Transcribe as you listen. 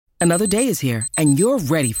Another day is here, and you're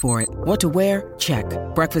ready for it. What to wear? Check.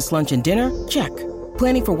 Breakfast, lunch, and dinner? Check.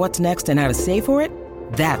 Planning for what's next and how to save for it?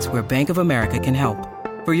 That's where Bank of America can help.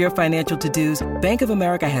 For your financial to-dos, Bank of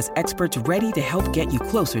America has experts ready to help get you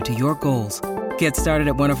closer to your goals. Get started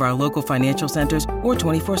at one of our local financial centers or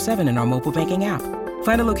 24/7 in our mobile banking app.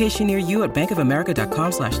 Find a location near you at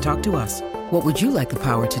bankofamerica.com/talktous. What would you like the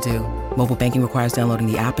power to do? Mobile banking requires downloading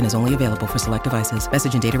the app and is only available for select devices.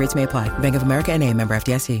 Message and data rates may apply. Bank of America N.A., member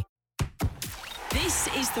FDIC. This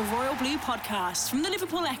is the Royal Blue Podcast from the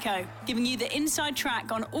Liverpool Echo, giving you the inside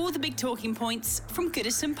track on all the big talking points from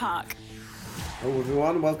Goodison Park. Hello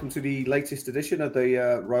everyone, welcome to the latest edition of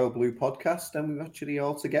the Royal Blue Podcast, and we're actually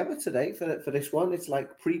all together today for this one. It's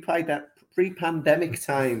like pre-pandemic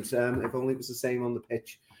times, if only it was the same on the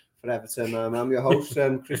pitch for Everton. I'm your host,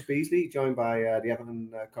 Chris Beasley, joined by the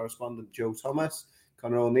Everton correspondent Joe Thomas,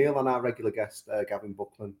 Conor O'Neill, and our regular guest Gavin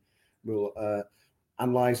Buckland. We'll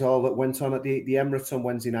analyse all that went on at the Emirates on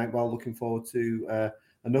Wednesday night. Well, looking forward to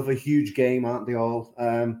another huge game, aren't they all?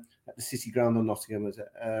 At the City Ground on Nottingham as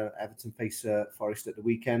Everton face Forest at the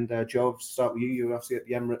weekend. Joe, to start with you. You were obviously at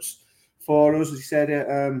the Emirates for us, as you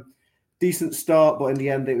said. Decent start, but in the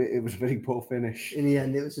end, it was a very poor finish. In the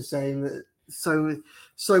end, it was the same.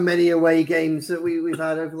 So many away games that we've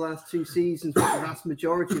had over the last two seasons. The vast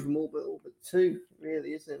majority of them, all but two,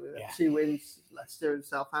 really, isn't it? We've had 2 wins, Leicester and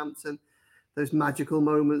Southampton. Those magical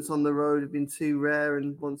moments on the road have been too rare,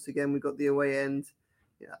 and once again, we've got the away end.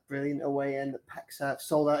 Yeah, brilliant away end that packs out,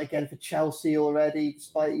 sold out again for Chelsea already,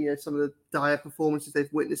 despite some of the dire performances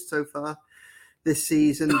they've witnessed so far this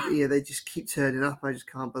season. They just keep turning up. I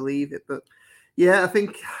just can't believe it. But yeah,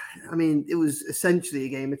 I mean, it was essentially a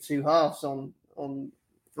game of two halves on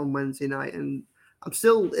Wednesday night, and I'm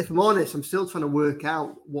still, if I'm honest, I'm still trying to work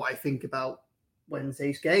out what I think about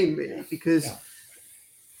Wednesday's game, really, because.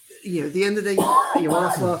 At the end of the day,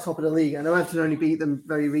 Arsenal are top of the league. I know Everton only beat them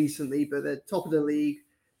very recently, but they're top of the league.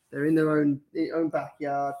 They're in their own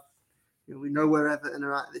backyard. We know where Everton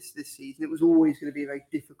are at this season. It was always going to be a very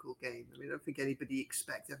difficult game. I mean, I don't think anybody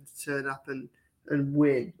expected them to turn up and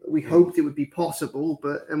win. We hoped it would be possible,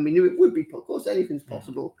 and we knew it would be. Of course, anything's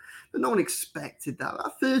possible, but no one expected that.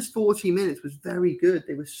 That first 40 minutes was very good.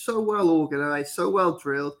 They were so well organised, so well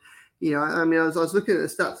drilled. I was looking at the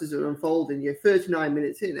stats as it were unfolding. 39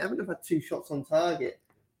 minutes in, Everton have had 2 shots on target.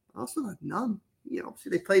 Arsenal had none. Obviously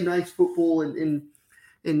they played nice football in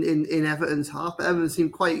Everton's half, but Everton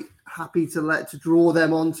seemed quite happy to draw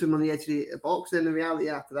them onto them on the edge of the box. Then the reality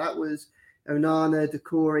after that was Onana,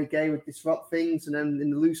 Doucouré, Gueye would disrupt things, and then in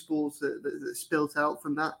the loose balls that spilt out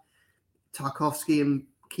from that, Tarkowski and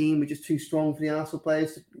Keane were just too strong for the Arsenal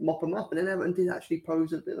players to mop them up, and then Everton did actually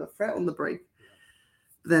pose a bit of a threat on the break.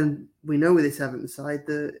 But then we know with this Everton side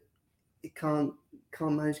that it can't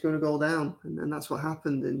manage to go a goal down, and that's what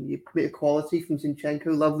happened. And a bit of quality from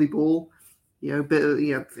Zinchenko, lovely ball, a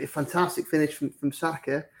fantastic finish from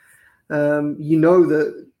Saka.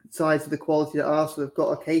 That sides of the quality that Arsenal have got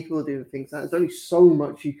are capable of doing things. There's only so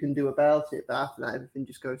much you can do about it, but after that, everything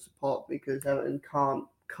just goes to pot because Everton can't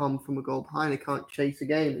come from a goal behind. They can't chase a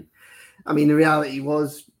game. I mean, the reality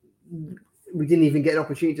was, we didn't even get an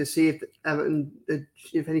opportunity to see if Everton,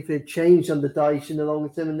 if anything had changed under Dyche in the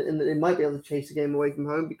longer term, and they might be able to chase the game away from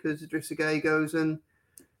home because Idrissa Gueye goes and,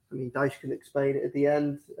 Dyche can explain it at the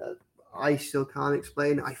end. I still can't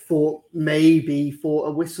explain it. I thought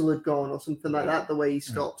a whistle had gone or something like that, the way he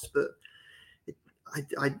stops, but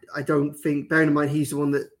I don't think, bearing in mind he's the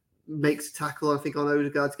one that makes a tackle, I think, on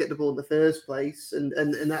Odegaard to get the ball in the first place, and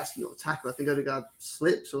that's not a tackle. I think Odegaard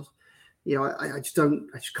slips or. I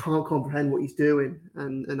just can't comprehend what he's doing,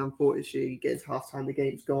 and unfortunately, he gets half time. The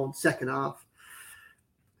game's gone. Second half,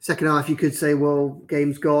 you could say, well,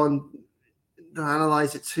 game's gone. Don't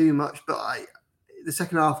analyze it too much, but the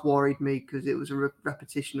second half worried me because it was a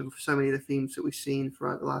repetition of so many of the themes that we've seen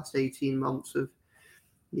throughout the last 18 months. Of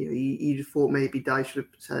you just thought maybe Dyche should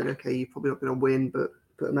have said, okay, you're probably not going to win, but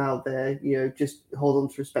put them out there. Just hold on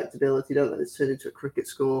to respectability. Don't let this turn into a cricket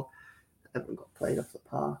score. Everyone got played off the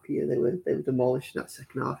park. They were demolished in that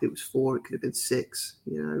second half. It was 4. It could have been 6.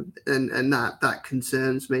 And that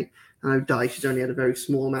concerns me. I know Dyche has only had a very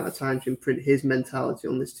small amount of time to imprint his mentality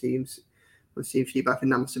on this team's sheet. But I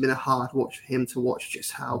think that must have been a hard watch for him to watch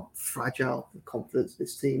just how fragile the confidence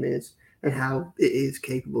this team is and how it is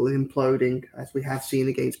capable of imploding, as we have seen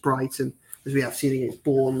against Brighton, as we have seen against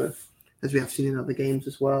Bournemouth, as we have seen in other games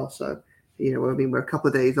as well. So. We're a couple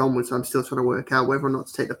of days onwards, so I'm still trying to work out whether or not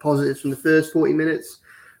to take the positives from the first 40 minutes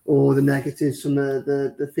or the negatives from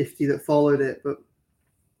the 50 that followed it. But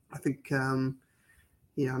I think, I'm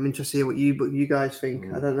interested to hear what you guys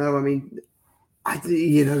think. I don't know. I mean,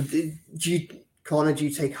 do Connor, do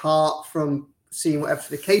you take heart from seeing what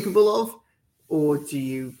Everton are capable of, or do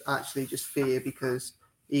you actually just fear because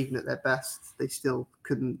even at their best, they still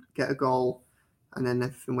couldn't get a goal, and then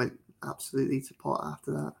everything went absolutely to pot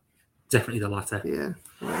after that? Definitely the latter. Yeah.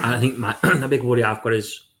 And I think the big worry I've got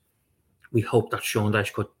is we hope that Sean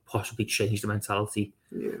Dyche could possibly change the mentality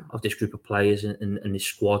of this group of players and this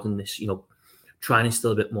squad, and this, try and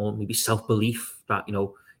instill a bit more, maybe self-belief that,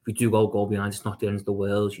 if you do go behind, it's not the end of the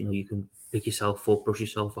world. You can pick yourself up, brush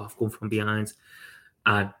yourself off, come from behind.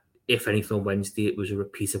 And if anything, on Wednesday, it was a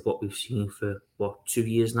repeat of what we've seen for, 2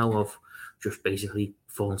 years now, of just basically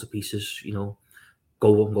falling to pieces,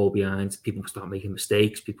 go behind. People start making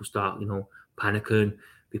mistakes. People start, panicking.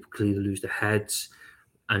 People clearly lose their heads.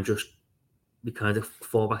 And just we kind of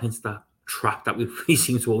fall back into that trap that we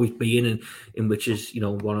seem to always be in which is,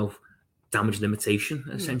 one of damage and imitation,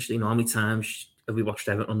 essentially. How many times have we watched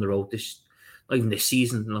Everton on the road not even this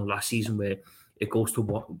season, last season, where it goes to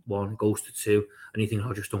one, it goes to two, and you think,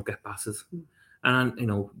 just don't get battered. And,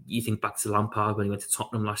 you think back to Lampard when he went to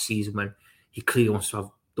Tottenham last season, when he clearly wants to have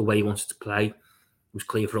the way he wants to play. It was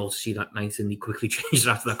clear for all to see that night, and he quickly changed it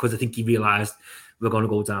after that, because I think he realised we're going to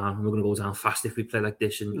go down, and we're going to go down fast if we play like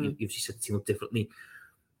this, and you've set the team up differently.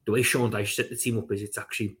 The way Sean Dyche set the team up is it's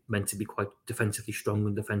actually meant to be quite defensively strong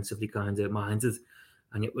and defensively kind of minded.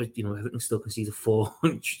 And it was, Everton still conceded 4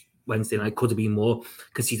 Wednesday night, could have been more.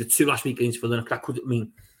 Conceded 2 last week against Villa. That could the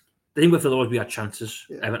thing with Villa was we had chances.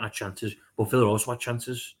 Everton had chances, but Villa also had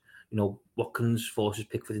chances. Watkins forces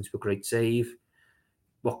Pickford into a great save.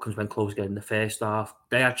 Watkins went close again in the first half.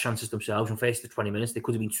 They had chances themselves, and first 20 minutes, they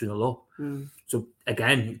could have been 2-0 up. So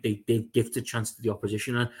again, they gifted chance to the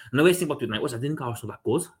opposition. And the worst thing about the night was I didn't think Arsenal that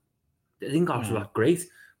good. I didn't think Arsenal that great,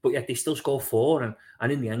 but yet they still scored 4,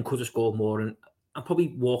 and in the end could have scored more, and probably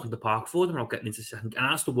walking the park for them, not getting into second.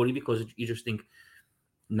 And that's the worry, because you just think,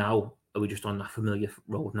 now are we just on that familiar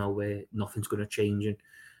road now where nothing's going to change? And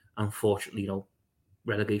unfortunately,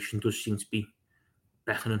 relegation does seem to be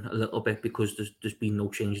beckoning a little bit, because there's been no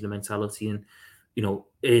change in the mentality, and it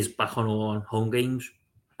is back on home games,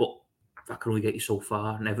 but that can only get you so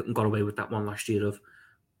far. And Everton got away with that one last year of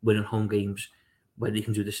winning home games. Whether they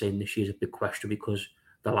can do the same this year is a big question, because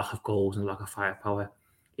the lack of goals and the lack of firepower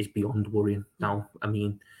is beyond worrying now. I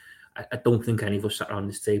don't think any of us sat around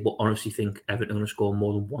this table honestly think Everton are going to score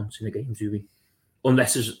more than once in a game, do we?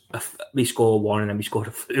 Unless we score 1 and then we scored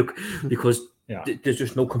a fluke, because there's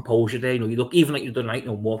just no composure there. You look, even like you've done tonight,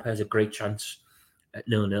 Warp has a great chance at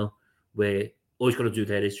 0-0, where all he's got to do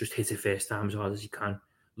there is just hit it first time as hard as he can,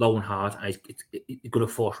 low and hard, and he's going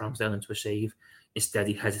to force Ramsdale into a save. Instead,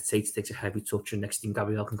 he hesitates, takes a heavy touch, and next thing,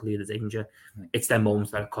 Gabriel can clear the danger. It's them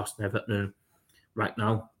moments that are costing Everton. And right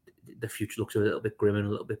now, the future looks a little bit grim and a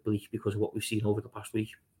little bit bleak because of what we've seen over the past week.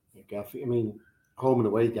 Yeah, Gav, home and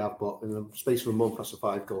away, Gav, but in the space of a month, that's a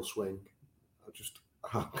 5-goal swing.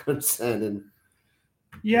 How concerning.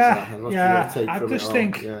 I just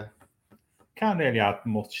think can't really add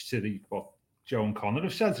much to what Joe and Connor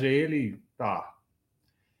have said, really. That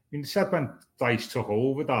they said when Dyche took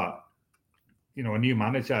over that, a new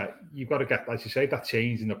manager, you've got to get, as you say, that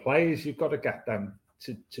change in the players. You've got to get them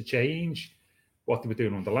to change what they were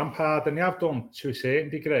doing under Lampard, and they have done to a certain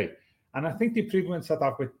degree. And I think the improvements that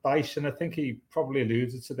I've with Dyche, and I think he probably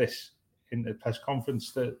alluded to this in the press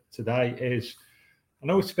conference today, is, I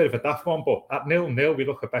know it's a bit of a daft one, but at 0-0 we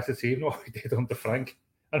look a better team than what we did under Frank.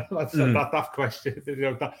 And that's that daft question.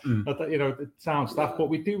 It sounds daft, but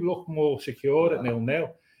we do look more secure at 0-0.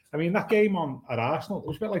 That game at Arsenal, it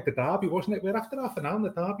was a bit like the derby, wasn't it? We're after half an hour in the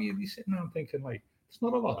derby, and you're sitting there and thinking, like, there's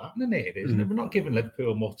not a lot happening here, isn't it? We're not giving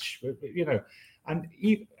Liverpool much, but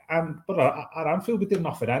at Anfield we didn't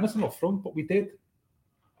offer anything up front, but we did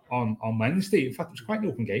on Wednesday. In fact, it was quite an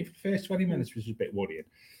open game for the first 20 minutes, which was a bit worrying.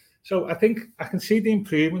 So I think I can see the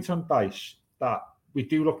improvement on Dyche, that we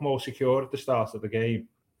do look more secure at the start of the game.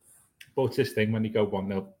 But it's this thing when you go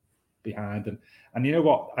 1-0 behind. And you know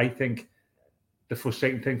what? I think the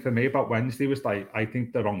frustrating thing for me about Wednesday was, like, I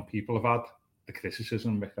think the wrong people have had the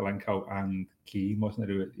criticism, Mykolenko and Keane,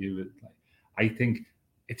 wasn't it? I think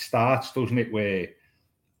it starts, doesn't it, where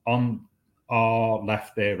on our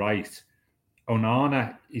left, their right,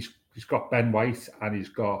 Onana, he's got Ben White and he's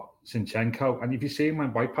got Zinchenko. And if you see him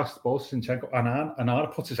when White passed the ball to Zinchenko,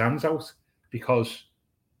 Onana puts his hands out because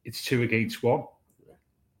it's 2 against 1.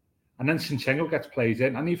 And then Zinchenko gets played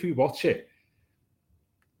in. And if you watch it,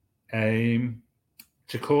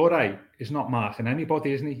 Takore is not marking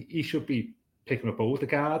anybody, isn't he? He should be picking up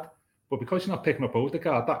Odegaard. But because he's not picking up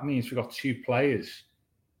Odegaard, that means we've got 2 players,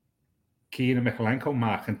 Keane and Mykolenko,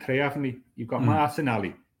 marking 3, haven't we? You've got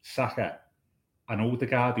Martinelli, Saka, and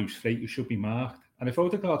Odegaard, who's free, who should be marked. And if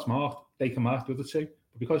Odegaard's marked, they can mark the other two.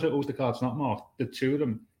 But because Odegaard's not marked, the two of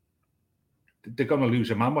them, they're going to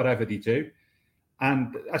lose a man, whatever they do.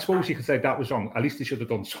 And I suppose you could say that was wrong. At least they should have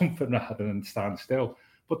done something rather than stand still.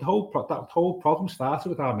 But that whole problem started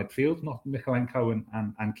with our midfield, not Mykolenko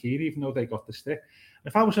and Keane, even though they got the stick.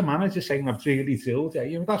 If I was a manager saying I've really drilled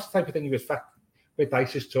it, that's the type of thing you expect with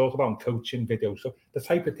Dyche's talk about coaching videos. So the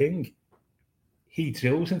type of thing he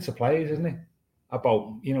drills into players, isn't it?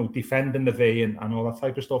 About, defending the V and all that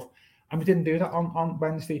type of stuff. And we didn't do that on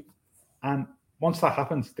Wednesday. And once that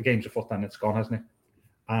happens, the game's afoot and it's gone, hasn't it?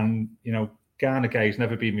 And, Idrissa Gueye has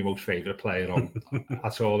never been my most favourite player on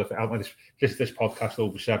at all. If I this podcast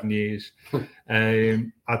over 7 years,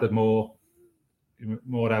 added more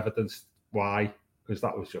evidence why, because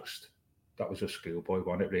that was just schoolboy,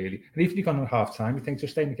 wasn't it, really? And even if you've gone at half time, you think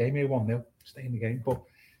just stay in the game here, 1-0, stay in the game. But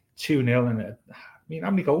 2-0, and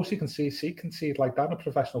how many goals you can see like that in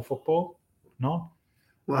professional football? None.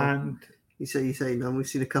 Well, and you say, man, we've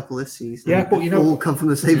seen a couple this season. Yeah, but all come from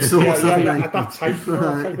the same source. At that time,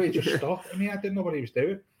 where he just stopped. I didn't know what he was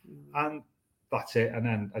doing, and that's it. And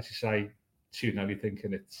then, as you say, 2-0, you're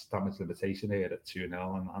thinking it's damage limitation here at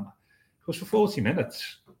 2-0, and because for 40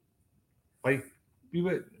 minutes, like we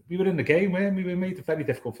were in the game, weren't we? We made it very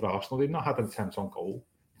difficult for Arsenal. They've not had an attempt on goal.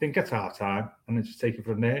 Didn't get to half time, and then just take it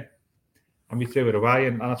from there. And we threw it away,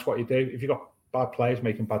 and that's what you do. If you've got bad players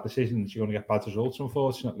making bad decisions, you're going to get bad results,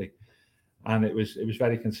 unfortunately. And it was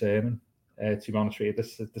very concerning, to be honest with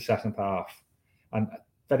you, the second half. And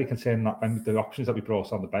very concerning that when the options that we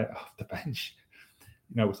brought on the bench,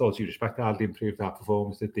 with all due respect, hardly improved our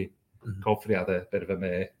performance, did they? Mm-hmm. Godfrey had a bit of a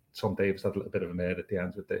mare. Tom Davis had a little bit of a mare at the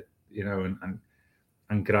end with it,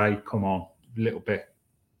 and Gray come on, a little bit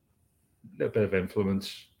of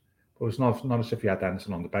influence. But it was not as if he had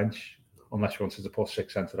anything on the bench, unless you wanted to put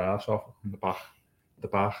 6 centre-halves off in the back.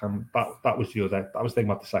 And that was the thing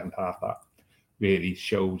about the second half that really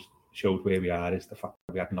showed where we are, is the fact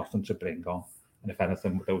that we had nothing to bring on. And if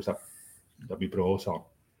anything, those that we brought on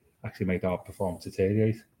actually made our performance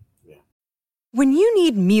deteriorate. When you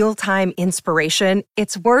need mealtime inspiration,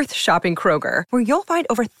 it's worth shopping Kroger, where you'll find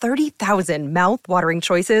over 30,000 mouth-watering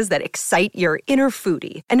choices that excite your inner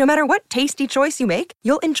foodie. And no matter what tasty choice you make,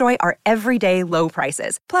 you'll enjoy our everyday low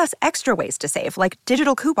prices, plus extra ways to save, like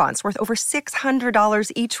digital coupons worth over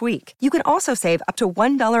 $600 each week. You can also save up to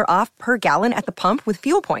 $1 off per gallon at the pump with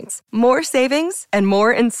fuel points. More savings and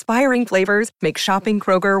more inspiring flavors make shopping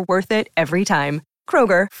Kroger worth it every time.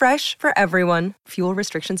 Kroger, fresh for everyone. Fuel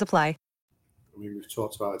restrictions apply. We've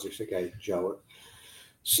talked about Idrissa Gueye, Joe.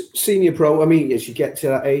 Senior pro, as you get to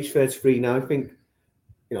that age, 33 now, I think,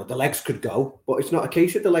 the legs could go, but it's not a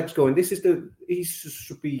case of the legs going. He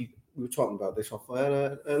should be, we were talking about this off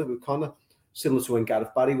earlier with Connor, similar to when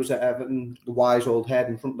Gareth Barry was at Everton, the wise old head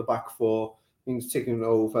in front of the back four, things taking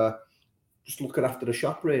over, just looking after the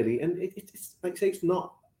shop, really. And it's like I say, it's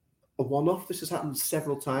not a one-off. This has happened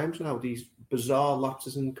several times now, these bizarre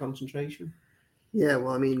lapses in concentration. Yeah,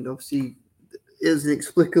 well, obviously, it was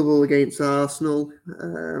inexplicable against Arsenal.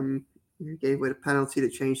 He gave away the penalty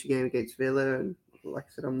that changed the game against Villa. And like I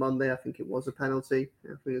said, on Monday, I think it was a penalty.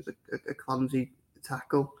 I think it was a clumsy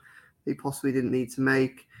tackle he possibly didn't need to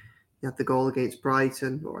make. He had the goal against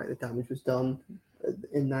Brighton. All right, the damage was done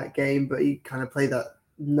in that game, but he kind of played that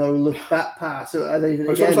no-look back pass. So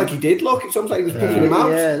it sounds like he did look. It sounds like he was picking him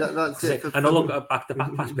out. Yeah, that's it. And I look at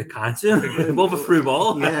back-to-back pass, but can't you? Above a through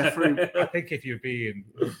ball. Yeah, through. I think if you're being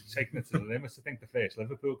taking it to the limits, I think the first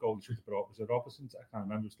Liverpool goal he should have brought was a Robertson. I can't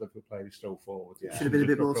remember, it was Liverpool player who strode forward. Yeah. Should have been a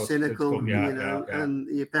bit more cynical,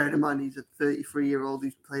 and bearing in mind he's a 33-year-old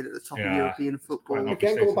who's played at the top of European football.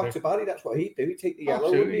 Again, going back to Barry, that's what he'd do. He'd take the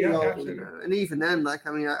yellow. And even then,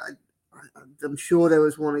 I'm sure there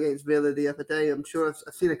was one against Villa the other day. I'm sure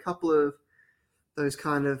I've seen a couple of those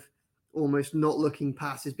kind of almost not looking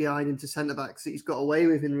passes behind him to centre backs that he's got away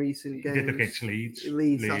with in recent games. He did against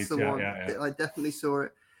Leeds, that's the one. I definitely saw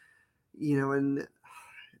it. And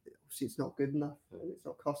obviously it's not good enough. It's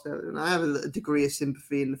not cost out. And I have a degree of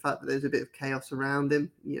sympathy in the fact that there's a bit of chaos around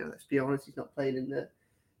him. Let's be honest, he's not playing in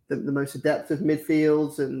the most adept of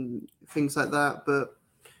midfields and things like that. But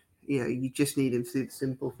you just need him to do the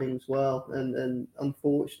simple things well, and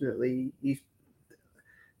unfortunately,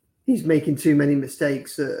 he's making too many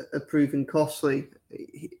mistakes that are proven costly.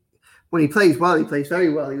 When he plays well, he plays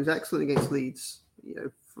very well. He was excellent against Leeds.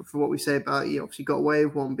 For what we say about, he obviously got away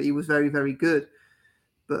with one, but he was very, very good.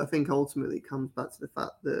 But I think ultimately it comes back to the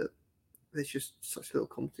fact that there's just such little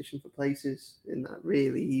competition for places. In that,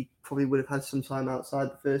 really, he probably would have had some time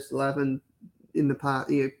outside the first 11 in the past,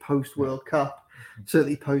 post World Cup.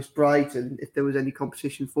 Certainly post Brighton, if there was any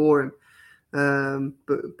competition for him.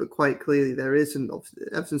 But quite clearly there isn't. Obviously,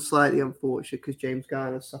 Everton's slightly unfortunate because James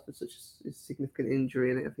Garner suffered such a significant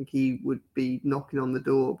injury, and I think he would be knocking on the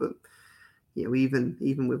door. But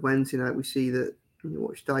even with Wednesday night, we see that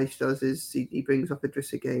what Dyche does is he brings up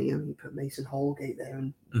Idrissa Gueye and he put Mason Holgate there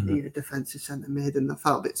and a defensive centre mid, and I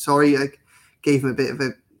felt a bit sorry. I gave him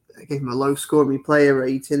a low scoring player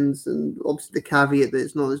ratings, and obviously the caveat that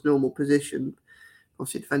it's not his normal position.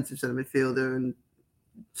 Obviously, defensive centre midfielder, and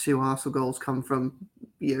 2 Arsenal goals come from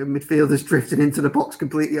midfielders drifting into the box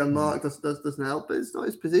completely unmarked. Doesn't help, but it's not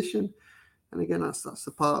his position. And again, that's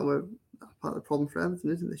the part of the problem for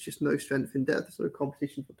Everton, isn't it? There's just no strength in depth. There's no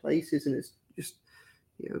competition for places, and it's just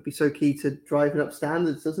it'd be so key to driving up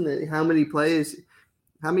standards, doesn't it? How many players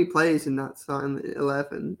in that starting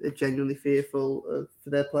 11 are genuinely fearful for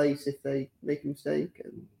their place if they make a mistake?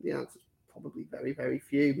 And the answer is probably very, very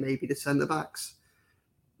few. Maybe the centre backs.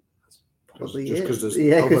 Probably because they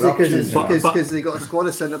got a squad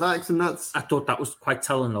of centre backs, and that's. I thought that was quite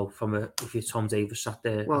telling though. If you Tom Davis sat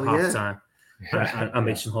there at half time, and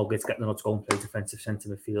Mason Holgate's getting the to go and play defensive centre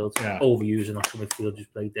midfield, overusing option midfield,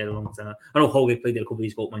 just played there a long time. I know Holgate played there a couple of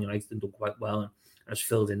years ago at Man United and done quite well and has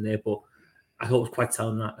filled in there, but I thought it was quite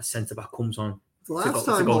telling that a centre back comes on. The last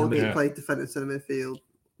time Holgate played defensive centre midfield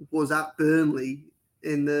was at Burnley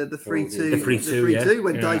in the 3-2. The 3-2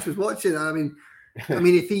 when Dyche was watching. If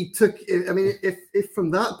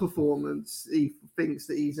from that performance he thinks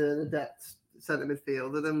that he's an adept centre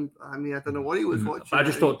midfielder, then I don't know what he was watching. I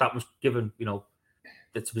just thought that was given,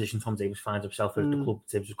 that's a position Tom Davis finds himself at the club.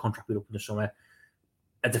 Davis was contracted up in the summer.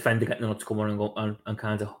 A defender getting on to come on and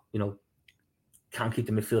kind of, can't keep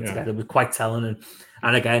the midfield together. It was quite telling,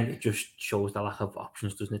 and again, it just shows the lack of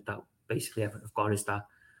options, doesn't it? That basically everything have got is that,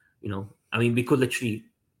 we could literally,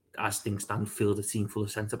 as things stand, field a team full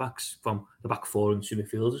of centre backs from the back four and 2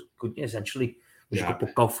 midfielders. Could essentially, we could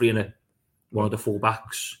put Godfrey in one of the full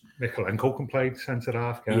backs. Mikalenko can play centre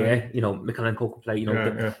half. Mikalenko can play.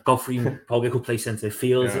 Godfrey probably could play centre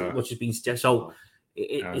field, which has been suggested. So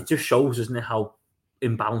it just shows, doesn't it, how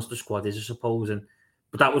imbalanced the squad is, I suppose.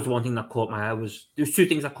 But that was the one thing that caught my eye. There was 2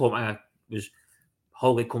 things that caught my eye. Was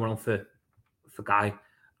Holgate coming on for Guy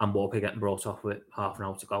and Walker getting brought off with half an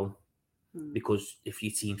hour to go. Because if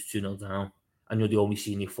your team's 2-0 down and you're the only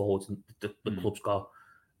senior forward and the club's got,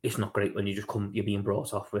 it's not great when you're being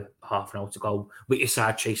brought off with half an hour to go with your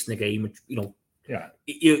side chasing the game. You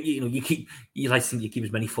like to think you keep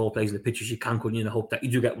as many forward players in the pitch as you can, couldn't you, in the hope that you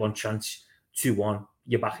do get one chance, 2-1,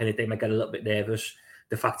 you're back in it. They might get a little bit nervous.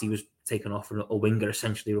 The fact he was taken off and a winger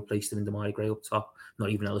essentially replaced him in Damari Gray up top, not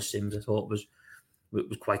even Ellis Sims, I thought was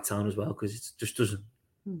quite telling as well, because it just doesn't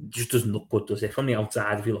look good, does it? From the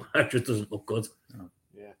outside, if you look, it just doesn't look good.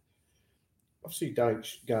 Yeah. Obviously,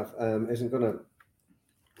 Dyche, Gav, isn't going to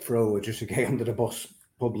throw Idrissa Gueye under the bus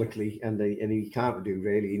publicly, and he can't do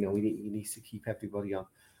really. He needs to keep everybody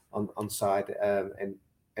on side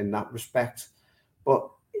in that respect. But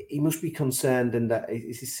he must be concerned in that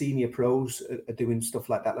his senior pros are doing stuff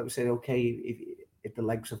like that. Like we said, okay, if the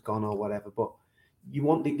legs have gone or whatever, but these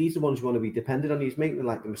are the ones you want to be dependent on. He's making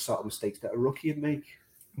like the sort of mistakes that a rookie would make.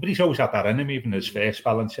 But he's always had that in him, even his first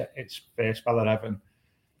spell at Everton.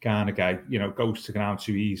 Garner guy, goes to ground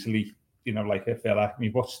too easily, like a fella.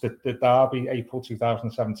 What's the derby, April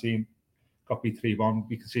 2017, got beat 3-1.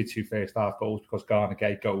 We can see 2 first half goals because Garner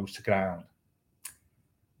guy goes to ground,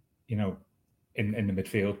 in the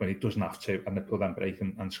midfield when he doesn't have to, and they'll then break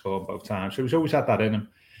and score both times. So he's always had that in him.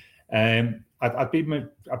 I'd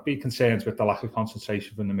be concerned with the lack of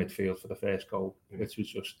concentration from the midfield for the first goal. It was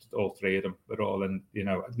just all 3 of them were all in,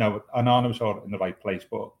 no, Anana was all in the right place,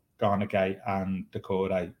 but Garner Gueye and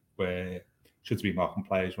Decore should be marking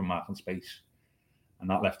players were marking space, and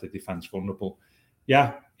that left the defence vulnerable.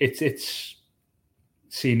 Yeah, it's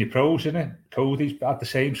senior pros, isn't it? Cody's had the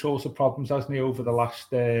same sorts of problems, hasn't he, over the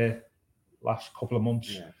last couple of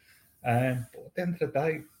months. But at the end of the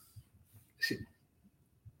day,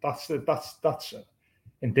 that's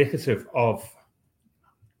indicative of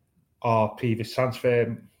our previous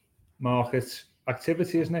transfer market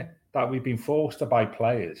activity, isn't it? That we've been forced to buy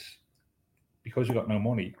players because we've got no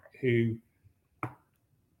money who,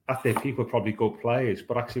 at their peak, were probably good players,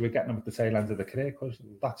 but actually we're getting them at the tail end of the career because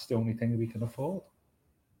that's the only thing we can afford.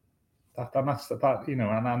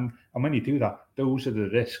 And when you do that, those are the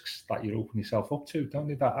risks that you open yourself up to, don't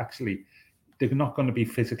they? That actually they're not going to be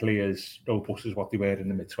physically as robust as what they were in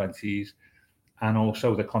the mid-20s, and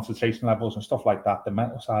also the concentration levels and stuff like that. The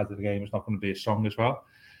mental side of the game is not going to be as strong as well,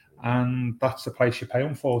 and that's the price you pay,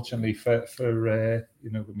 unfortunately. For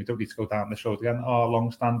we don't need to go down this road again. Our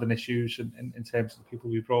long-standing issues in terms of the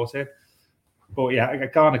people we brought in. But yeah,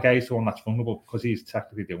 Garner Gueye is the one that's vulnerable because he's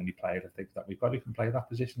technically the only player I think that we've got who can play that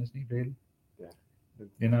position, isn't he? Really? Yeah.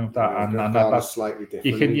 You know that, and that's slightly different.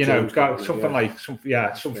 You can, something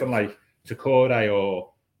like Takore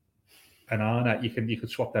or Anana. You could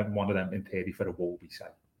swap one of them in theory for a Wolby, say,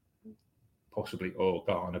 possibly, or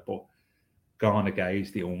Garner. But Garner Gueye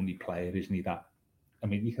is the only player, isn't he? That, I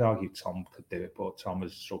mean, you could argue Tom could do it, but Tom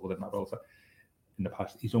has struggled in that role in the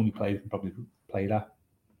past. He's only player who can probably play that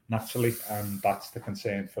naturally, and that's the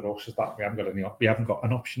concern for us, is that we haven't got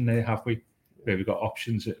an option there, have we? Where we've got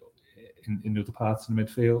options in other parts of the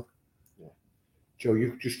midfield. Yeah. Joe,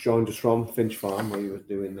 you just joined us from Finch Farm, where you were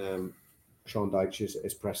doing Sean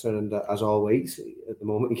Dyche's presser, and as always, at the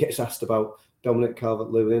moment he gets asked about Dominic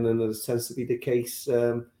Calvert-Lewin, and as tends to be the case,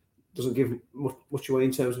 doesn't give much away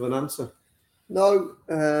in terms of an answer. No,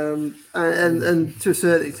 and to a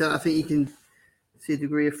certain extent, I think you can see a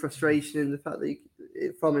degree of frustration in the fact that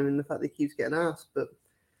he keeps getting asked. But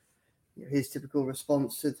his typical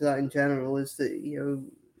response to that in general is that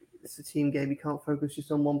it's a team game. You can't focus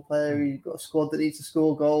just on one player. You've got a squad that needs to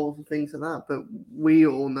score goals and things like that. But we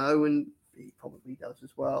all know, and he probably does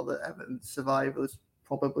as well, that Everton's survival is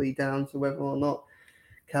probably down to whether or not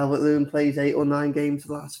Calvert-Lewin plays 8 or 9 games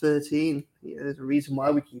the last 13. There's a reason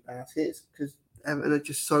why we keep at it. It's because Everton are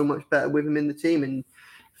just so much better with him in the team. And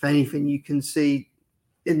if anything, you can see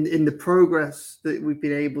in the progress that we've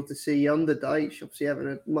been able to see under Dyche, obviously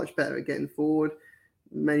Everton are much better at getting forward,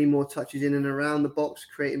 many more touches in and around the box,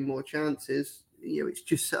 creating more chances. It's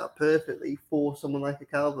just set up perfectly for someone like a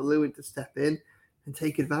Calvert-Lewin to step in and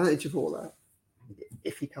take advantage of all that.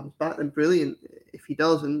 If he comes back, then brilliant. If he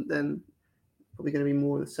doesn't, then probably going to be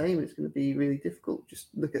more of the same. It's going to be really difficult. Just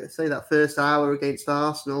look at, say, that first hour against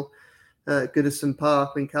Arsenal, Goodison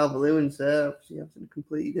Park, when Calvert-Lewin's there. Obviously, he has a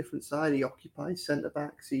completely different side. He occupies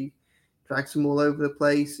centre-backs. He drags them all over the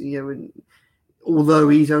place. And although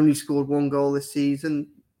he's only scored 1 goal this season,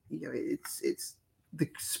 it's the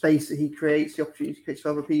space that he creates, the opportunities he creates for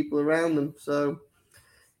other people around them. So,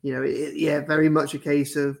 very much a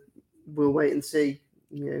case of we'll wait and see.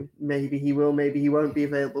 Maybe he will, maybe he won't be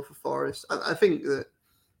available for Forest. I think that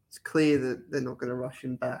it's clear that they're not going to rush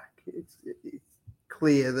him back. It's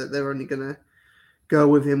clear that they're only going to go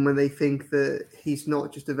with him when they think that he's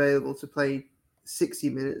not just available to play 60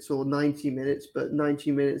 minutes or 90 minutes, but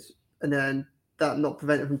 90 minutes and then that not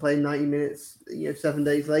prevent him from playing 90 minutes, 7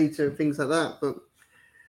 days later and things like that. But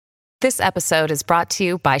this episode is brought to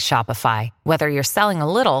you by Shopify. Whether you're selling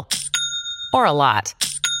a little or a lot,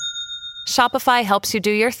 Shopify helps you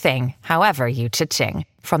do your thing, however you cha-ching.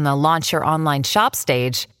 From the launch your online shop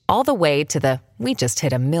stage, all the way to the we just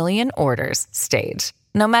hit 1 million orders stage.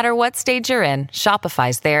 No matter what stage you're in,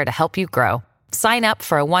 Shopify's there to help you grow. Sign up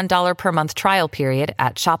for a $1 per month trial period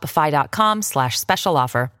at shopify.com/special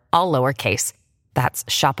offer, all lowercase. That's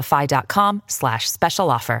shopify.com /special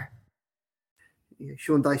offer.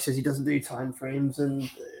 Sean Dyche says he doesn't do time frames, and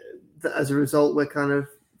as a result, we're kind of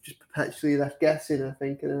just perpetually left guessing, I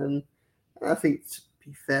think. And I think, to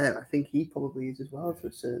be fair, I think he probably is as well to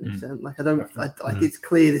a certain extent. Like, it's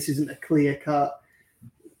clear this isn't a clear cut.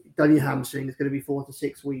 Done your hamstring, it's going to be 4 to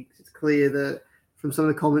 6 weeks. It's clear that from some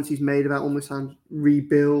of the comments he's made about almost trying to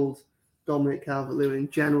rebuild Dominic Calvert-Lewin,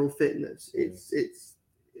 general fitness, it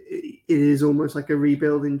is almost like a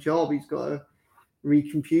rebuilding job. He's got to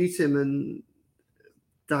recompute him, and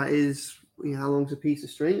that is, how long's a piece of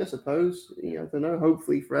string, I suppose. I don't know,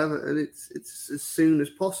 hopefully forever. And it's as soon as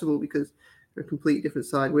possible, because they're a completely different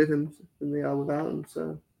side with him than they are without him.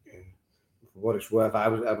 So, for what it's worth, I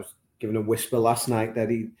was given a whisper last night that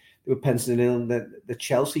they were penciling in the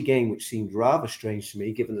Chelsea game, which seemed rather strange to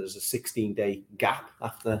me, given there's a 16-day gap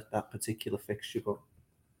after that particular fixture. But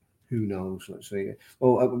who knows? Let's see.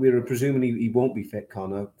 Well, we were presuming he won't be fit,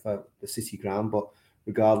 Connor, for the City ground. But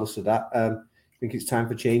regardless of that, I think it's time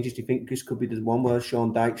for changes. Do you think this could be the one where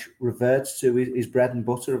Sean Dyche reverts to his bread and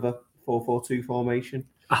butter of a 4-4-2 formation?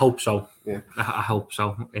 I hope so. Yeah, I hope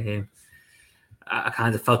so. I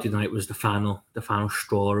kind of felt tonight was the final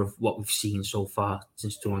straw of what we've seen so far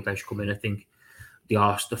since Sean Dyche come in. I think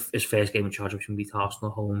his first game in charge, which we beat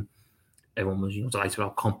Arsenal at home, everyone was delighted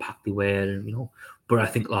about how compact they were, and But I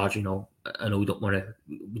think largely, I know we don't want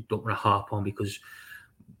to harp on, because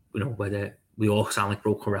whether we all sound like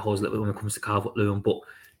broken records a little bit when it comes to Calvert-Lewin, but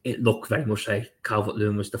it looked very much like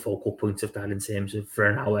Calvert-Lewin was the focal point of that, in terms of for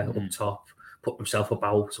an hour up top, putting himself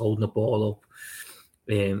about, holding the ball up.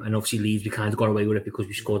 And obviously Leeds, we kind of got away with it because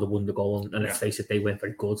we scored a wonder goal, and let's face it, they weren't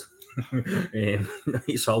very good.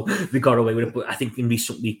 So we got away with it. But I think in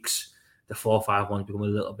recent weeks, the 4-5-1's become a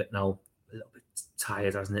little bit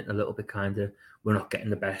tired, hasn't it? A little bit kind of, we're not getting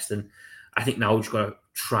the best. And I think now we've just got to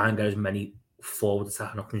try and get as many forward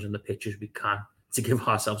attacking options on the pitch as we can to give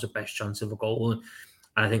ourselves the best chance of a goal. And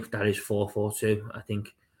I think that is 4-4-2. I think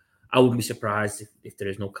I wouldn't be surprised if there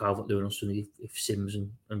is no Calvert-Lewin on Sunday, if Sims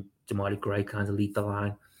and Demarai Gray kind of lead the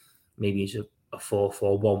line. Maybe it's a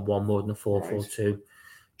 4-4-1-1 more than a 4-4-2.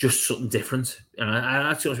 Just something different. And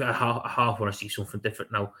I half want to see something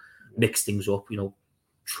different now. Mix things up,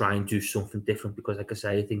 try and do something different, because like I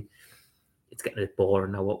say, I think it's getting a bit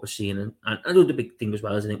boring now what we're seeing. And I know the big thing as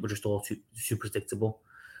well is I think we're just all too predictable.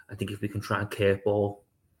 I think if we can try and curveball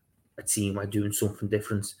a team by doing something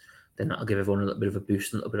different, then that'll give everyone a little bit of a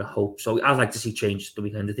boost and a little bit of hope. So I'd like to see changes at the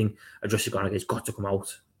weekend. I think Idrissa Gueye got to come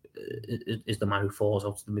out, is the man who falls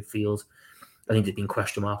out of the midfield. I think there's been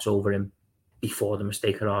question marks over him before the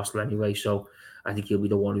mistake at Arsenal anyway, so I think he'll be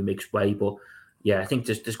the one who makes way. But yeah, I think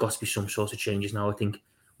there's got to be some sort of changes now. I think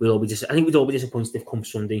we'd all be disappointed if come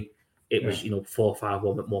Sunday it was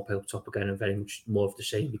 4-5-1 with more up top again and very much more of the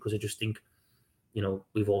same, because I just think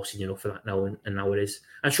we've all seen enough of that now, and now it is.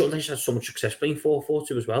 And Shortland has had so much success playing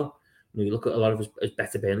 4-4-2 as well. You look at a lot of his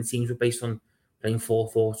better Burnley teams were based on playing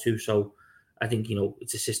 4-4-2. So I think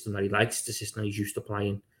it's a system that he likes. It's a system that he's used to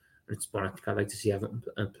playing, and it's one I'd like to see Everton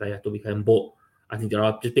play at the weekend. But I think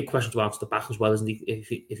there's big questions to answer the back as well, isn't he? If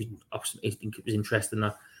he think it was interesting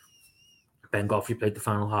that Ben Godfrey played the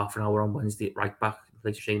final half an hour on Wednesday at right back in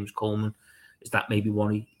place of James Coleman. Is that maybe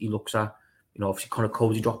one he looks at? Obviously Conor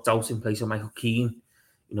Cody dropped out in place of Michael Keane.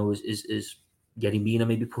 Is Yerry Mina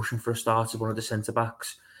maybe pushing for a start as one of the centre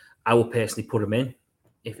backs? I would personally put him in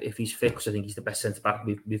if he's fit, because I think he's the best centre back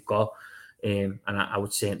we've got. And I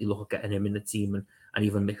would certainly look at getting him in the team, and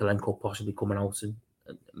even Mikalenko possibly coming out, and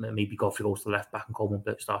maybe Godfrey goes to left back and Coleman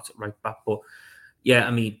starts at right back. But yeah,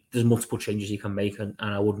 I mean, there's multiple changes he can make, and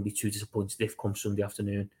I wouldn't be too disappointed if come Sunday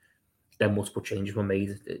afternoon, then multiple changes were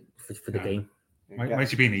made for the game. Might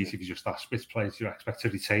have been easy if you just asked which players you expect to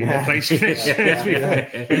retain their place.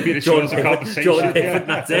 Maybe the choice of conversation.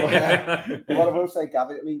 That's it. What I will say,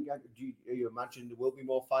 Gavin, I mean, do you imagine there will be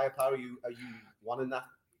more firepower? Are you wanting that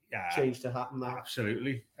change to happen now?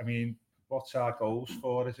 Absolutely. I mean, what's our goals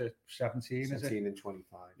for? Is it 17? 17 and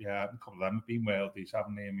 25. Yeah, a couple of them have been worldies,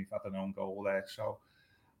 haven't they? And we've had an own goal there. So,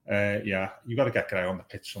 you've got to get Gueye on the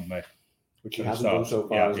pitch somewhere. Which he hasn't done so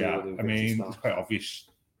far. Yeah. I mean, it's quite obvious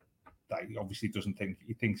that he obviously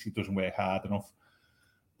thinks he doesn't work hard enough.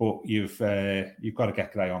 But you've got to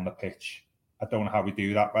get Gueye on the pitch. I don't know how we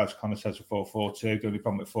do that. As Conor says, a 4-4-2. The only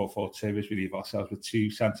problem with 4-4-2 is we leave ourselves with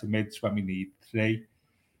 2 centre mids when we need 3.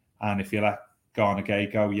 And if you let Gana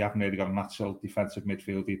Gueye go, you haven't really got a natural defensive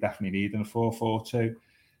midfield you definitely need in a 4-4-2.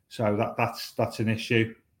 So that's an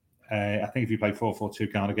issue. I think if you play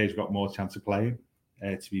 4-4-2, Gana Gueye's got more chance of playing,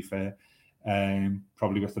 to be fair.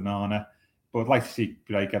 Probably with Onana. But I'd like to see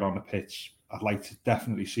Gueye get on the pitch. I'd like to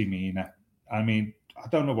definitely see Mina. I mean, I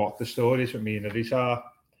don't know what the story is with Mina.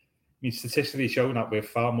 Statistically shown that we're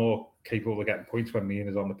far more capable of getting points when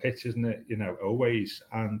Mina's on the pitch, isn't it? Always.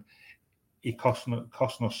 And he costing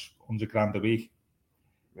us $100,000 a week.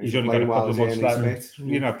 He's only got a couple of months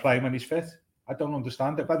left. Playing when he's fit. I don't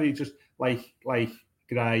understand it. Whether he just like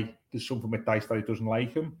Gueye, there's something with Dyche that he doesn't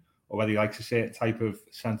like him, or whether he likes a certain type of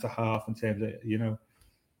centre half in terms of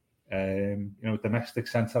domestic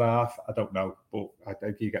centre half. I don't know, but I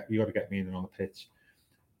think you got to get Mina on the pitch.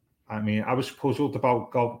 I mean, I was puzzled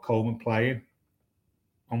about Coleman playing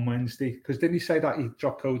on Wednesday, because didn't he say that he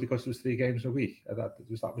dropped Cody because there was 3 games a week? That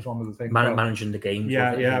was one of the things. Managing the games.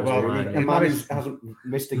 Yeah. Well, the man hasn't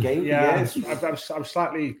missed a game. Yeah, I was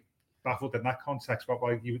slightly baffled in that context. But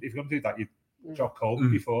if you're going to do that, you drop Coleman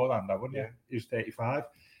beforehand, wouldn't you? He was 35.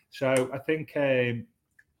 So I think I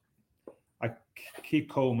keep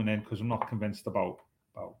Coleman in because I'm not convinced about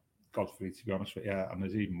Godfrey, to be honest with you. And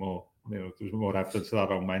there's even more. There's more evidence of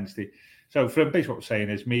that on Wednesday. So for basically what we're saying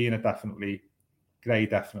is Mina definitely. Gueye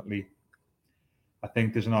definitely. I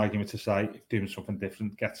think there's an argument to say if doing something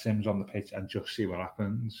different, get Sims on the pitch and just see what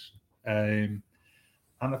happens. And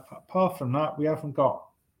apart from that, we haven't got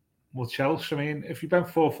much else. I mean, if you went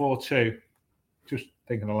 4-4-2, just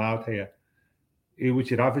thinking aloud here, who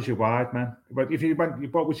would you have as your wide man? But if you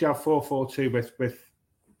went, what would you have 4-4-2 with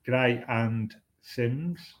Gueye and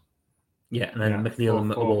Sims? Yeah, and then McNeil and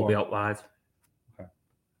will be out wide. Okay.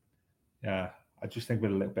 Yeah. I just think we're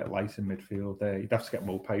a little bit light in midfield there. You'd have to get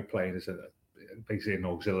Mopay playing as basically an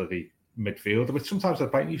auxiliary midfielder, but sometimes the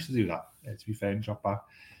Brighton used to do that, to be fair, and drop back.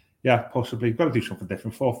 Yeah, possibly. You've got to do something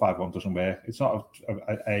different. 4-5-1 doesn't work. It's not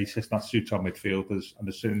a system that suits our midfielders, and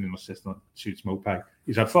there's certainly no system that suits Mopay.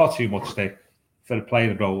 He's had far too much stick for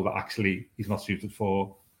playing a role that actually he's not suited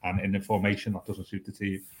for, and in the formation that doesn't suit the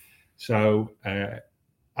team. So, as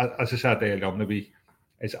I said earlier on,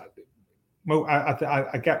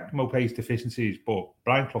 I get Mopé's deficiencies, but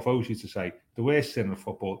Brian Clough used to say the worst sin of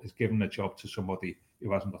football is giving a job to somebody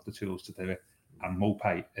who hasn't got the tools to do it, and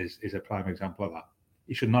Mopé is a prime example of that.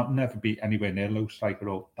 He should never be anywhere near low striker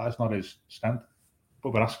role. That is not his strength.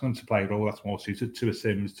 But we're asking him to play a role that's more suited to a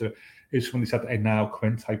Sims, to who's someone who said a now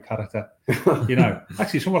Quinn type character.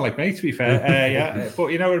 Actually someone like me, to be fair. But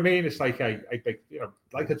you know what I mean? It's like a big,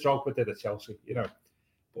 like a Drogba did at Chelsea,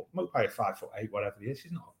 But Mopé at 5'8", whatever he is,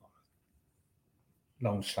 he's not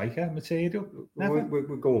lone striker material.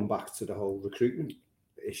 We're going back to the whole recruitment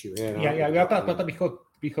issue here. That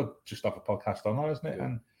we could just have a podcast on that, isn't it? Yeah.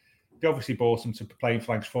 And they obviously bought him to play in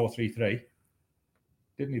flanks 4-3-3,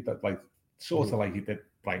 didn't he? That sort of like he did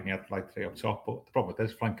Brighton, he had like 3 up top. But the problem with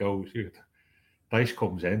this, Frank goes, Dyche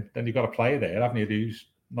comes in, then you've got a player there, haven't you, who's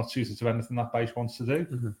not suited to anything that Dyche wants to do.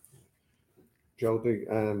 Mm-hmm. Joe,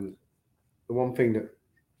 the one thing that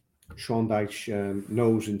Sean Dyche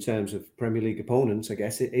knows in terms of Premier League opponents, I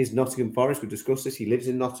guess, it is Nottingham Forest. We discussed this. He lives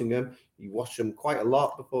in Nottingham. He watched them quite a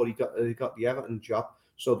lot before he got the Everton job.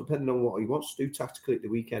 So depending on what he wants to do tactically at the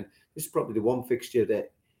weekend, this is probably the one fixture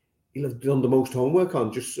that he'll have done the most homework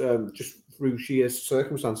on, just through sheer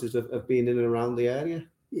circumstances of being in and around the area.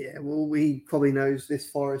 Yeah, well, he probably knows this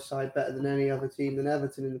Forest side better than any other team than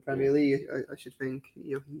Everton in the Premier League, I should think.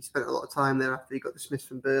 He spent a lot of time there after he got dismissed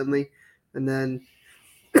from Burnley. And then,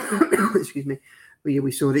 excuse me,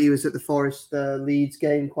 we saw that he was at the Forest Leeds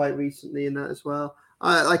game quite recently in that as well.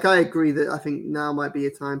 I agree that I think now might be a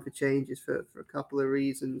time for changes for a couple of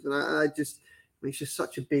reasons. And it's just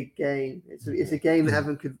such a big game. It's a game that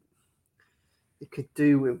Everton could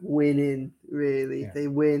do with winning, really. If they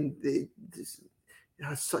win, it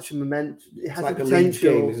has such a momentum. It has like a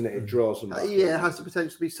potential game, isn't it? It draws them back. It has the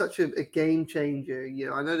potential to be such a game changer.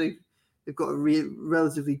 I know they've got a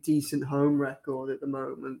relatively decent home record at the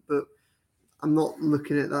moment, but I'm not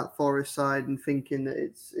looking at that Forest side and thinking that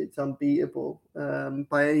it's unbeatable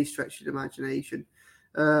by any stretch of the imagination.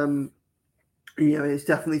 It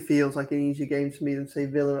definitely feels like an easier game to me than, say,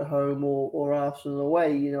 Villa at home or Arsenal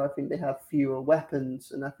away. I think they have fewer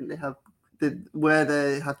weapons, and I think they have where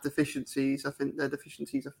they have deficiencies. I think their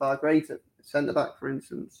deficiencies are far greater. Centre back, for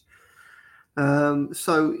instance.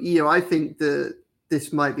 I think that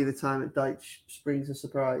this might be the time that Dyche springs a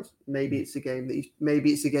surprise. Maybe it's a game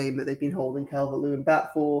that they've been holding Calvert-Lewin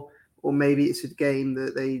back for, or maybe it's a game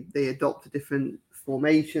that they adopt a different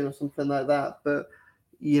formation or something like that. But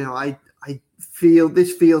I feel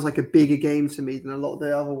this feels like a bigger game to me than a lot of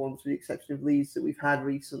the other ones, with the exception of Leeds that we've had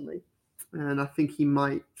recently. And I think he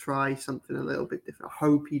might try something a little bit different. I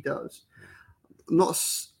hope he does. I'm not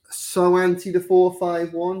so anti the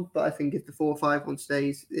 4-5-1, but I think if the 4-5-1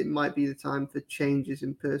 stays, it might be the time for changes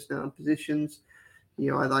in personnel and positions. He's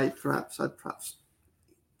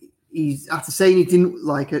after saying he didn't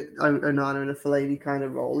like Onana in a Fellaini kind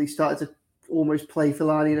of role, he started to almost play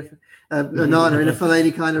Fellaini Onana in a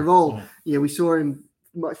Fellaini kind of role. We saw him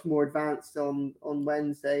much more advanced on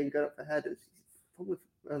Wednesday and got up for headers. Probably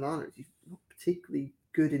Onana, he's not particularly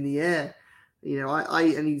good in the air.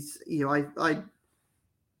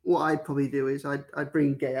 What I'd probably do is I'd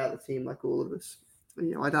bring Gueye out of the team like all of us.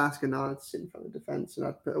 I'd ask Onana to sit in front of the defence, and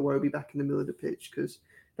I'd put Iwobi back in the middle of the pitch, because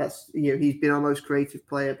that's he's been our most creative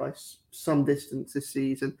player by some distance this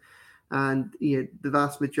season. And the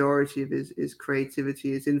vast majority of his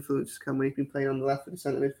creativity, his influence, come when he's been playing on the left of the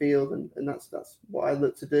centre midfield, and that's what I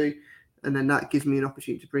look to do. And then that gives me an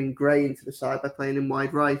opportunity to bring Gray into the side by playing him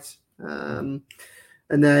wide right. And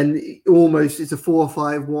then almost it's a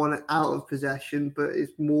 4-5-1 out of possession, but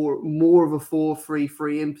it's more of a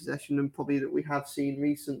 4-3-3 in possession than probably that we have seen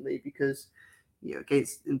recently, because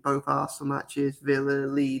against in both Arsenal matches, Villa,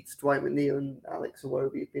 Leeds, Dwight McNeil and Alex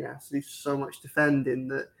Iwobi have been asked to do so much defending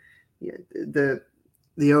that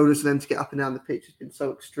the onus of them to get up and down the pitch has been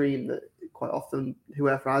so extreme that quite often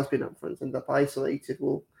whoever has been up front ends up isolated.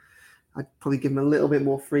 Well, I'd probably give him a little bit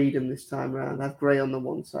more freedom this time around. Have Gray on the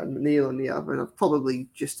one side, McNeil on the other, and I'd probably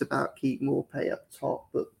just about keep Morpay up top.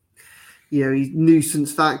 But he's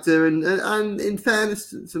nuisance factor, and in fairness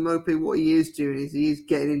to Morpay, what he is doing is he is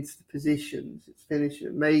getting into the positions. It's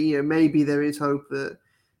finishing. Maybe there is hope that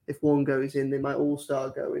if one goes in, they might all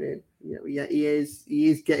start going in. He is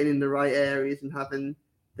getting in the right areas and having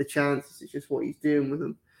the chances. It's just what he's doing with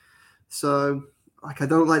them. So. I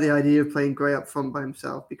don't like the idea of playing Gray up front by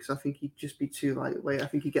himself, because I think he'd just be too lightweight. I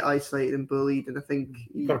think he'd get isolated and bullied, and I think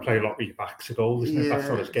you've got to play a lot with your backs to goal, isn't it? That's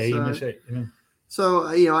not his game, is it? So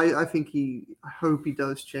I think I hope he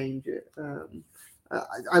does change it.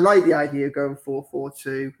 I like the idea of going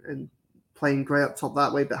 4-4-2 and playing Gray up top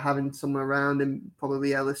that way, but having someone around him,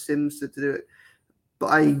 probably Ellis Sims, to do it. But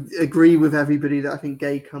I agree with everybody that I think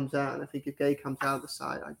Gueye comes out, and I think if Gueye comes out of the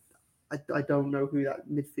side, I don't know who that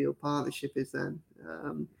midfield partnership is then.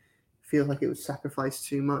 Feels like it was sacrificed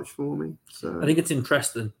too much for me. So I think it's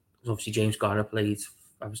interesting. Obviously, James Garner played.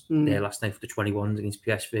 I was there last night for the 21s against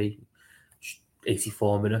PSV.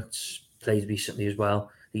 84 minutes. Played recently as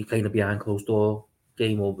well. He played a behind closed door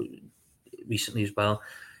game recently as well.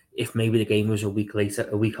 If maybe the game was a week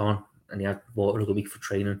on, and he had another week for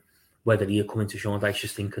training, whether he'll come into Sean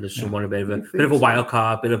Dyche's thinking as someone a bit of a wild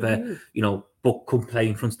card, bit of a but come play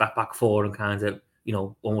in front of that back four and kind of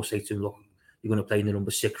almost say to him, look, you're going to play in the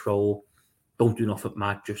number 6 role. Don't do nothing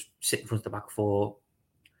mad. Just sit in front of the back four,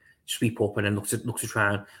 sweep up, and then look to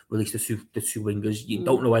try and release the two wingers. You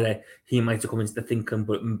don't know whether he might have come into the thinking,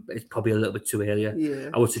 but it's probably a little bit too early.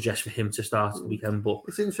 Yeah. I would suggest for him to start the weekend, but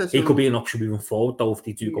it's interesting. He could be an option moving forward, though, if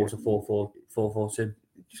they do go to 4-4-2.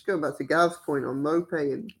 Just going back to Gav's point on Mope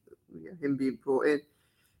and him being brought in,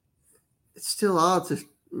 it's still hard to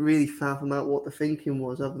really fathom out what the thinking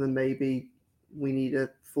was, other than maybe we need a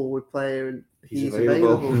forward player and he's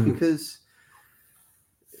available because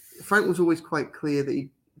Frank was always quite clear that he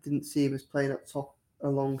didn't see him as playing up top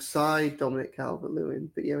alongside Dominic Calvert-Lewin.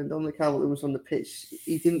 But when Dominic Calvert-Lewin was on the pitch,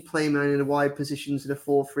 he didn't play him in the wide positions in a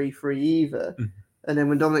 4-3-3 either. And then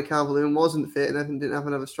when Dominic Calvert-Lewin wasn't fit and Everton didn't have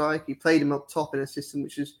another striker, he played him up top in a system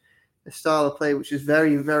which is a style of play which is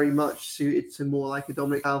very, very much suited to more like a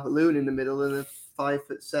Dominic Calvert-Lewin in the middle than a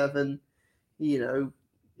 5'7",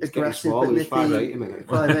 aggressive but nippy. 5'8" a minute.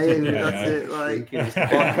 5'8", that's it. Like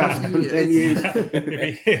podcast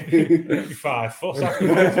continues. 5 foot after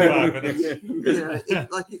 5 minutes.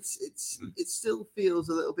 It still feels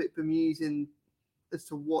a little bit bemusing as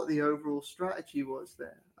to what the overall strategy was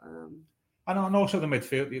there. And also the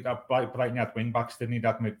midfield, Brighton had wing backs, didn't he?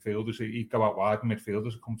 That midfielders, he'd go out wide, and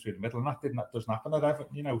midfielders would come through the middle, and that doesn't happen at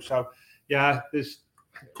Everton, So there's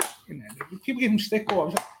people give him stick.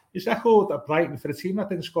 His record at Brighton for a team that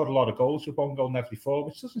didn't score a lot of goals with 1 goal in every 4,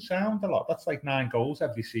 which doesn't sound a lot. That's like 9 goals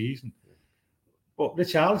every season. But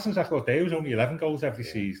Richarlison's record there was only 11 goals every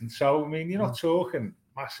season. So you're not talking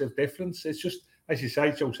massive difference. It's just, as you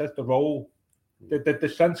say, Joe said, the role, the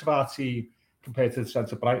strength of our team compared to the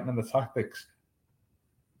strength of Brighton and the tactics,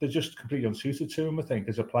 they're just completely unsuited to him, I think,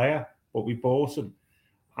 as a player. But we bought him.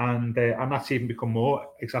 And that's even become more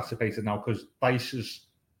exacerbated now because Dyche's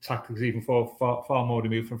tactics even far more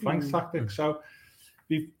removed from Frank's tactics. So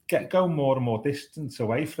we go more and more distance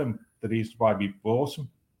away from the reason why we bought him.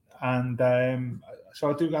 And so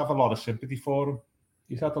I do have a lot of sympathy for him.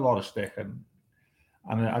 He's had a lot of stick, and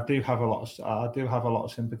I do have a lot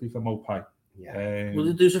of sympathy for Mopai. Yeah.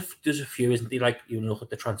 Well, there's a few, isn't there? Like you look at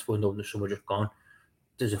the transfer window in the summer just gone.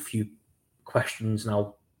 There's a few questions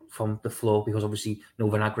now from the floor because obviously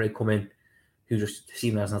Vinagre come in, who just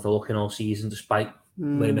seems hasn't had a look in all season, despite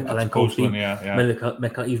where Mikalenko's been.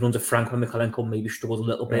 Even under Frank, when Mikalenko maybe struggled a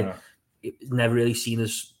little bit, it's never really seen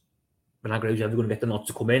as Vinagre was ever going to get the nod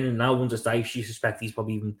to come in. And now under Dyche, you suspect he's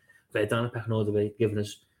probably even better down the pecking order, given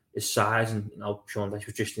his size, and Sean Dyche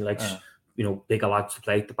was just likes bigger lads to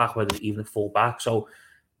play at the back, whether even a full back. So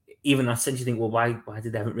even in that sense, you think, well, why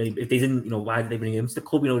did they haven't really? If they didn't, why did they bring him to the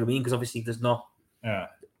club? You know what I mean? Because obviously there's not.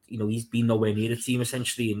 He's been nowhere near the team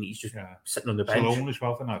essentially, and he's just sitting on the bench. It's alone as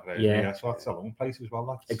well for that. So that's a lone place as well.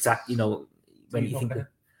 That's exactly. When you think that.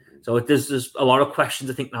 So there's a lot of questions.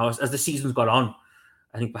 I think now as the season's got on,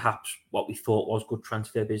 I think perhaps what we thought was good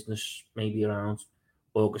transfer business maybe around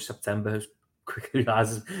August, September has quickly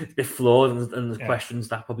realised it's a bit flawed, and there's questions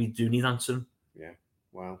that probably do need answering. Yeah.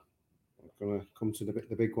 Wow. I'm going to come to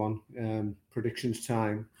the big one. Predictions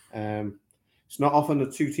time. It's not often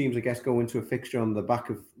that two teams, I guess, go into a fixture on the back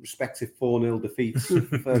of respective 4-0 defeats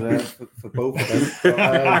for both of them. So,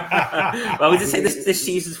 well, we just say this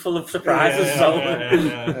season's full of surprises.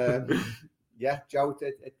 Joe,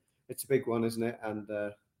 it's a big one, isn't it? And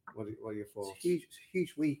what are your thoughts? It's a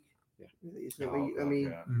huge week, really, isn't it?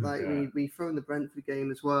 We throw in the Brentford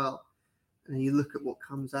game as well, and you look at what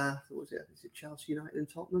comes after. Is it Chelsea, United, and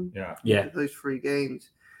Tottenham? Yeah. Those 3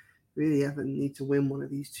 games. Really Everton need to win one of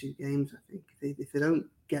these 2 games, I think. If they don't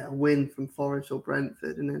get a win from Forest or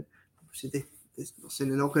Brentford, and then obviously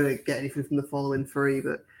they're not going to get anything from the following 3,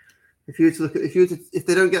 but if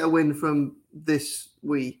they don't get a win from this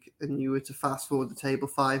week and you were to fast forward the table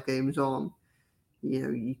 5 games on,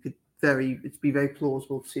 you could it'd be very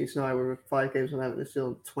plausible to see a scenario where 5 games on Everton are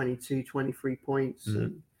still 22, 23 points,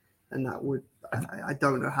 and that would I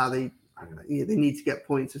don't know how they need to get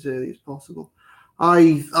points as early as possible.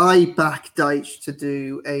 I back Dyche to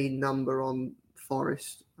do a number on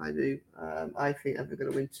Forest. I do. I think they're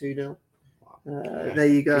going to win 2-0. Wow. There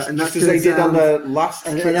you go. And that's as they did on the last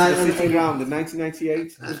trip to the City Ground in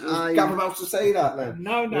 1998. Was Gav about to say that then?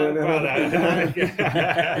 No. No,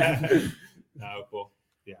 but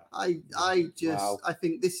yeah. I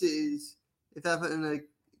think this is, if Everton are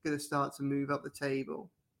going to start to move up the table,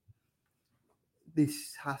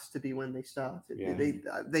 this has to be when they start it. Yeah.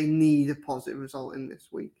 They need a positive result in this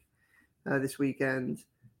weekend.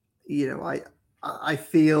 I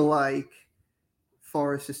feel like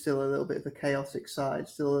Forest is still a little bit of a chaotic side,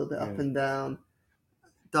 still a little bit up and down.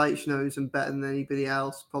 Dyche knows them better than anybody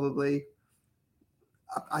else, probably.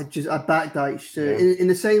 I back Dyche in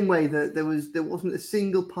the same way that there wasn't a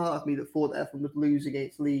single part of me that thought that Everton would lose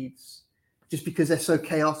against Leeds, just because they're so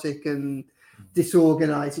chaotic and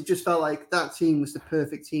disorganized. It just felt like that team was the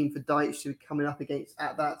perfect team for Dyche to be coming up against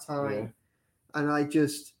at that time, and I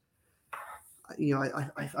just, I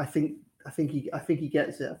think he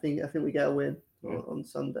gets it. I think we get a win on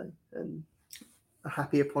Sunday, and a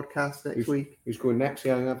happier podcast next week. Who's going next?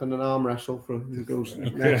 Yeah, having an arm wrestle for who goes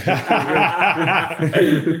next.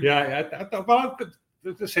 Well,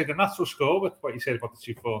 to say the natural score with what you said about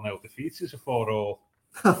the 2-4-0 defeats is a 4-4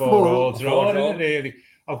 draw, really.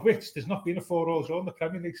 Of which there's not been a 4-4 draw in the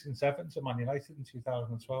Premier League since Everton to Man United in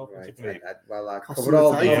 2012. Right. I'll cover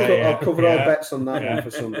all bets on that one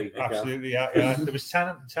for Sunday. Absolutely, yeah. There was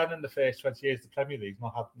 10 in the first 20 years of the Premier League.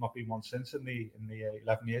 Not been one since in the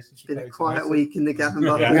 11 years since. It's been a quiet week in the Gavin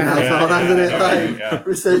Buckley household, hasn't it?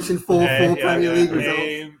 Researching 4-4 Premier League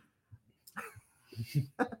results.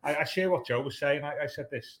 I share what Joe was saying. I said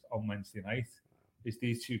this on Wednesday night. Is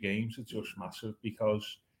these two games are just massive,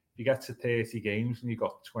 because you get to 30 games and you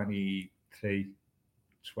got 23,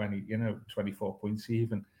 24 points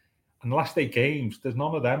even. And the last 8 games, there's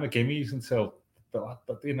none of them are gimmies until. But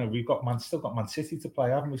we've still got Man City to play,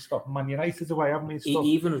 haven't we? We've got Man United away, haven't we?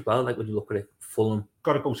 Even as well, like when you look at it, Fulham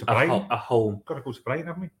got to go to Brighton at home. Got to go to Brighton,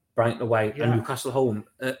 haven't we? Brighton away and Newcastle home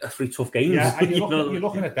are 3 tough games. Yeah, and you're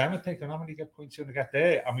looking at them and thinking, how many points are going to get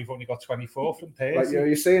there? And we've only got 24 from 30. Right,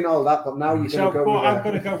 you're saying all that, but now you're going to go. I'm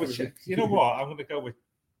going to go with. You know what?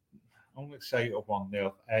 I'm going to say a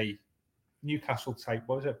 1-0. A Newcastle type.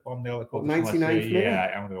 What is it? 1-0. 99.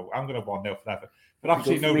 Yeah, I'm going to 1-0 forever. But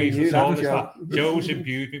absolutely no reason at all. Joe's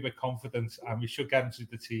imbued me with confidence, and we should get into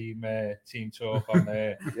the team talk on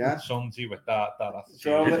Sunday with that attitude.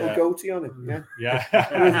 Draw a little goatee on it, yeah.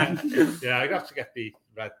 I'd have to get the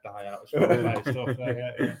red dye out as well.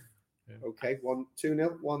 Okay,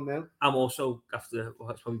 2-0, 1-0. I'm also, after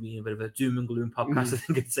what's probably been a bit of a doom and gloom podcast, I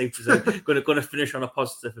think it's safe to say, going to finish on a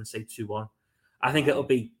positive and say 2-1. I think it'll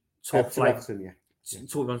be tough, but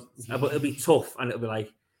it'll be tough, and it'll be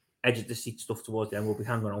like edge of the seat stuff towards the end. We'll be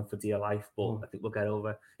hanging on for dear life, but I think we'll get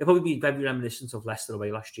over. It'll probably be very reminiscent of Leicester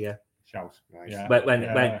away last year. Shout. Nice. Yeah.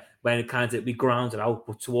 When it kind of we grounded out,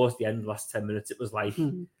 but towards the end, the last 10 minutes, it was like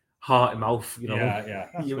heart and mouth.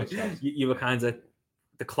 You were kind of,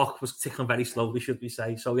 the clock was ticking very slowly, should we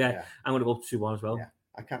say? So I'm going to go 2-1 as well. Yeah.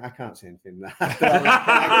 I can't say anything. Not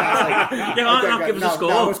give us a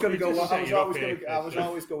score. I was going to go. I was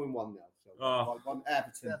always going 1-0. So 1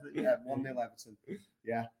 Everton. 1-0 Everton.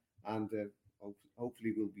 Yeah. And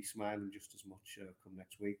hopefully we'll be smiling just as much come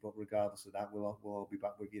next week. But regardless of that, we'll all be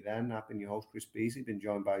back with you then. I've been your host, Chris Beasley, been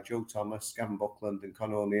joined by Joe Thomas, Gavin Buckland and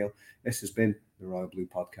Conor O'Neill. This has been the Royal Blue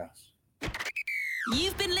Podcast.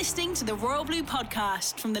 You've been listening to the Royal Blue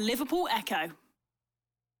Podcast from the Liverpool Echo.